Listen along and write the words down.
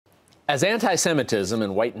As anti-Semitism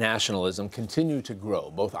and white nationalism continue to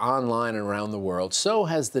grow, both online and around the world, so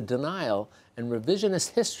has the denial and revisionist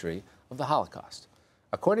history of the Holocaust.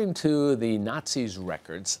 According to the Nazis'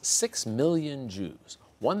 records, 6 million Jews,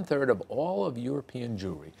 one-third of all of European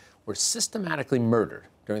Jewry, were systematically murdered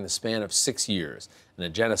during the span of 6 years in a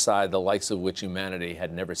genocide the likes of which humanity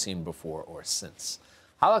had never seen before or since.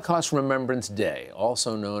 Holocaust Remembrance Day,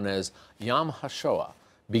 also known as Yom Hashoah,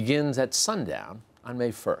 begins at sundown on May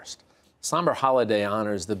 1st. Somber holiday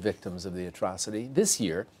honors the victims of the atrocity. This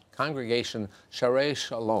year, Congregation Sharei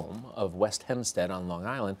Shalom of West Hempstead on Long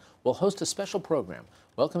Island will host a special program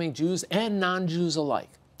welcoming Jews and non-Jews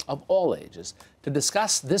alike, of all ages, to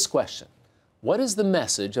discuss this question: what is the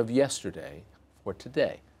message of yesterday for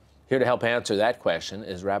today? Here to help answer that question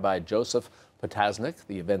is Rabbi Joseph Potasnik,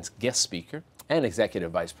 the event's guest speaker and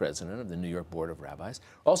Executive Vice President of the New York Board of Rabbis,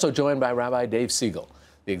 also joined by Rabbi Dave Siegel,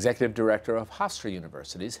 the Executive Director of Hofstra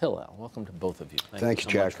University's Hillel. Welcome to both of you. Thank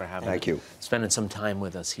you, so much for having Thank you. Spending some time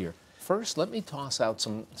with us here. First, let me toss out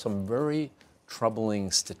some very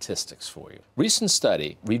troubling statistics for you. Recent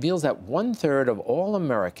study reveals that one-third of all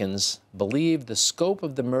Americans believe the scope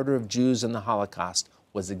of the murder of Jews in the Holocaust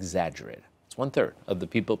was exaggerated. It's one-third of the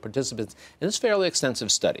participants in this fairly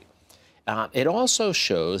extensive study. It also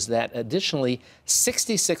shows that, additionally,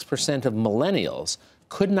 66% of millennials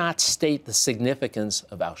could not state the significance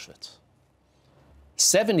of Auschwitz.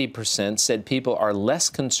 70% said people are less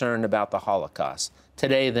concerned about the Holocaust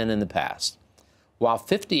today than in the past, while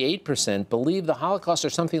 58% believe the Holocaust or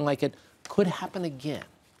something like it could happen again.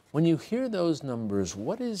 When you hear those numbers,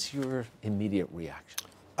 what is your immediate reaction?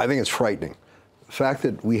 I think it's frightening. The fact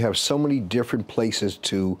that we have so many different places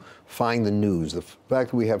to find the news, the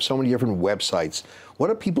fact that we have so many different websites, what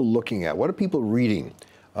are people looking at? What are people reading?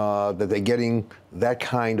 That they're getting that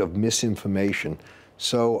kind of misinformation.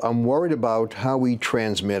 So I'm worried about how we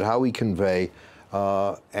transmit, how we convey,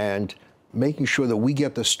 and making sure that we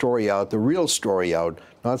get the story out, the real story out,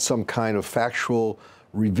 not some kind of factual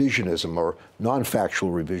revisionism or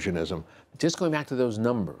non-factual revisionism. Just going back to those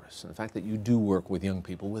numbers, and the fact that you do work with young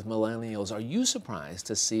people, with millennials, are you surprised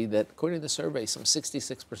to see that, according to the survey, some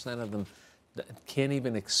 66% of them can't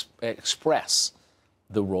even express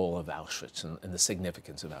the role of Auschwitz and the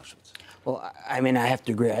significance of Auschwitz? Well, I mean, I have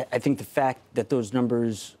to agree. I think the fact that those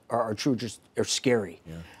numbers are true just are scary.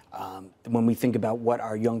 Yeah. When we think about what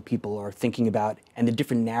our young people are thinking about and the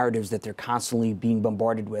different narratives that they're constantly being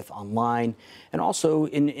bombarded with online and also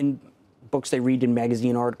in books they read, in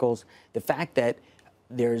magazine articles, the fact that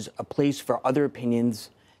there's a place for other opinions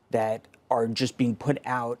that are just being put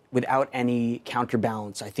out without any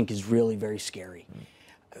counterbalance, I think is really very scary.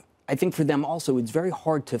 I think for them also, it's very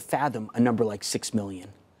hard to fathom a number like 6 million.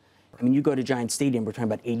 I mean, you go to Giant Stadium, we're talking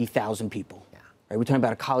about 80,000 people. Yeah. Right? We're talking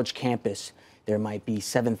about a college campus, there might be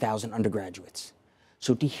 7,000 undergraduates.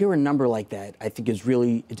 So to hear a number like that, I think is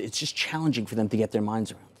really, it's just challenging for them to get their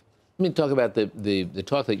minds around. Let me talk about the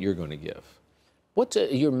talk that you're going to give. What's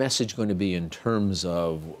your message going to be in terms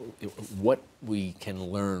of what we can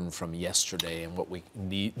learn from yesterday and what we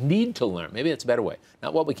need to learn? Maybe that's a better way.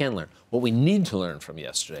 Not what we can learn, what we need to learn from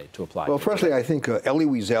yesterday to apply. Well, firstly, I think Elie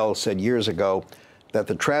Wiesel said years ago that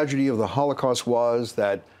the tragedy of the Holocaust was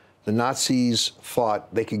that the Nazis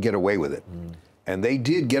thought they could get away with it. And they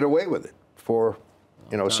did get away with it for,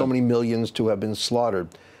 so many millions to have been slaughtered.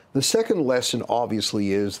 The second lesson,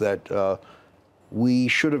 obviously, is that we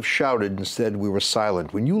should have shouted, instead we were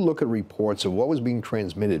silent. When you look at reports of what was being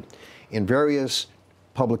transmitted in various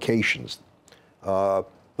publications, the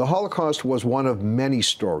Holocaust was one of many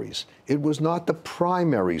stories. It was not the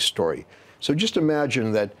primary story. So just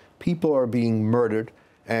imagine that people are being murdered,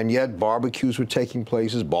 and yet barbecues were taking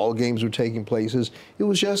places, ball games were taking places. It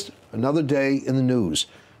was just another day in the news.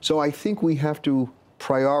 So I think we have to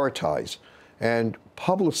prioritize and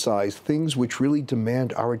publicize things which really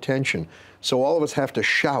demand our attention. So all of us have to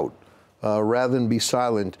shout rather than be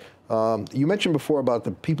silent. You mentioned before about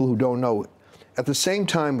the people who don't know. At the same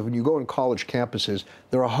time, when you go in college campuses,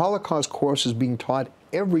 there are Holocaust courses being taught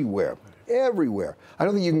everywhere, everywhere. I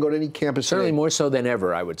don't think you can go to any campus. Certainly more so than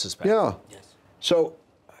ever, I would suspect. Yeah. Yes. So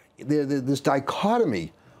this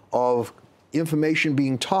dichotomy of information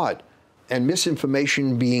being taught and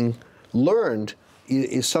misinformation being learned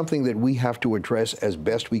is something that we have to address as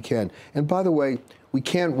best we can. And by the way, we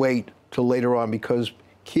can't wait till later on because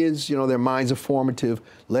kids, their minds are formative.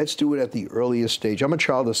 Let's do it at the earliest stage. I'm a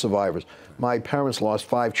child of survivors. My parents lost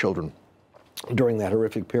 5 children during that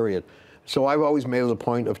horrific period. So I've always made it a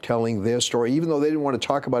point of telling their story. Even though they didn't want to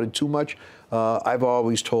talk about it too much, I've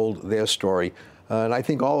always told their story. And I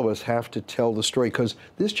think all of us have to tell the story because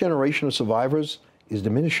this generation of survivors is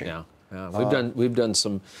diminishing. Yeah. We've done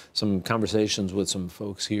some conversations with some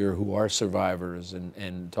folks here who are survivors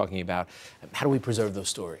and talking about how do we preserve those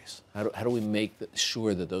stories? How do we make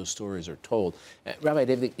sure that those stories are told? Rabbi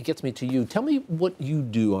David, it gets me to you. Tell me what you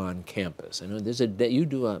do on campus. I know there's a day, you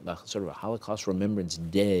do a sort of a Holocaust Remembrance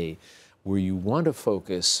Day where you want to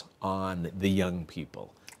focus on the young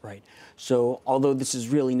people. Right. So although this is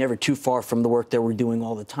really never too far from the work that we're doing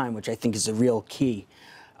all the time, which I think is a real key,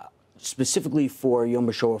 specifically for Yom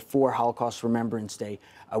Hashoah, for Holocaust Remembrance Day,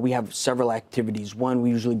 we have several activities. One, we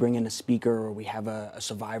usually bring in a speaker or we have a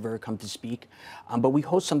survivor come to speak. But we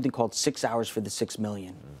host something called 6 Hours for the 6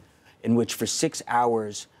 Million, in which for 6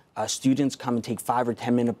 hours, students come and take 5 or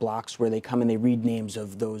 10 minute blocks where they come and they read names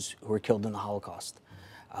of those who were killed in the Holocaust.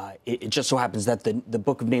 It just so happens that the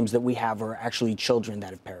book of names that we have are actually children that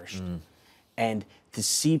have perished. And to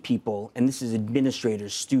see people, and this is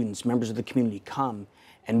administrators, students, members of the community come,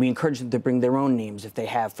 and we encourage them to bring their own names if they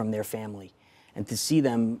have from their family. And to see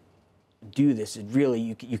them do this, it really,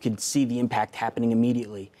 you can see the impact happening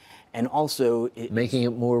immediately. And also... making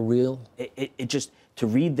it more real? It just, to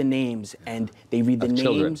read the names, and they read the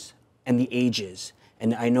names and the ages.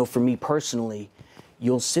 And I know for me personally,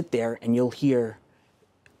 you'll sit there and you'll hear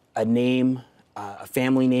a name, a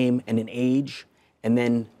family name and an age, and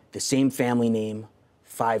then the same family name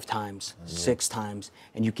 5 times, 6 times,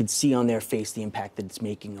 and you can see on their face the impact that it's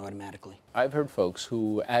making automatically. I've heard folks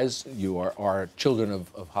who, as you are children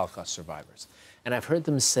of Holocaust survivors, and I've heard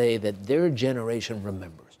them say that their generation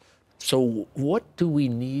remembers. So what do we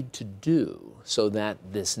need to do so that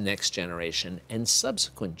this next generation and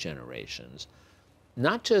subsequent generations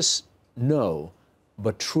not just know,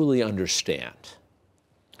 but truly understand?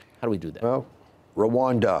 How do we do that? Well,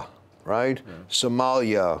 Rwanda, right? Yeah.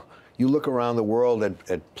 Somalia. You look around the world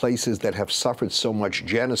at places that have suffered so much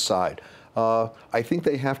genocide. I think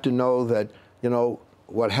they have to know that,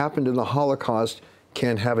 what happened in the Holocaust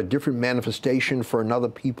can have a different manifestation for another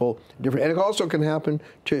people, and it also can happen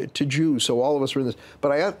to Jews. So all of us are in this.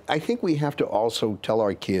 But I think we have to also tell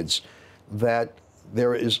our kids that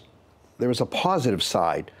there is a positive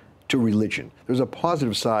side to religion. There's a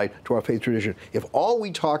positive side to our faith tradition. If all we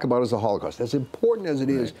talk about is the Holocaust, as important as it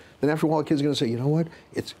is, then after a while kids are going to say, you know what,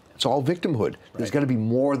 it's all victimhood. There's got to be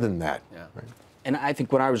more than that. Yeah. Right? And I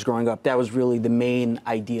think when I was growing up, that was really the main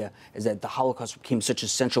idea, is that the Holocaust became such a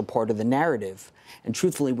central part of the narrative. And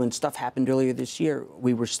truthfully, when stuff happened earlier this year,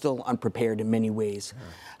 we were still unprepared in many ways.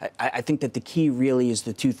 Yeah. I think that the key really is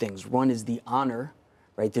the 2 things. One is the honor,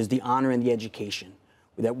 right? There's the honor and the education.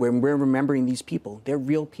 That when we're remembering these people, they're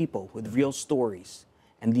real people with real stories.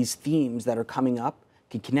 And these themes that are coming up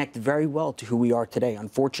can connect very well to who we are today,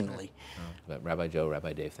 unfortunately. Rabbi Joe,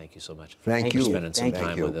 Rabbi Dave, thank you so much. Thank you for spending some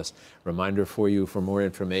time with us. Reminder for you, for more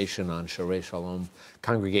information on Shorei Shalom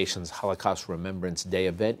Congregation's Holocaust Remembrance Day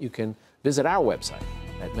event, you can visit our website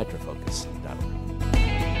at metrofocus.org.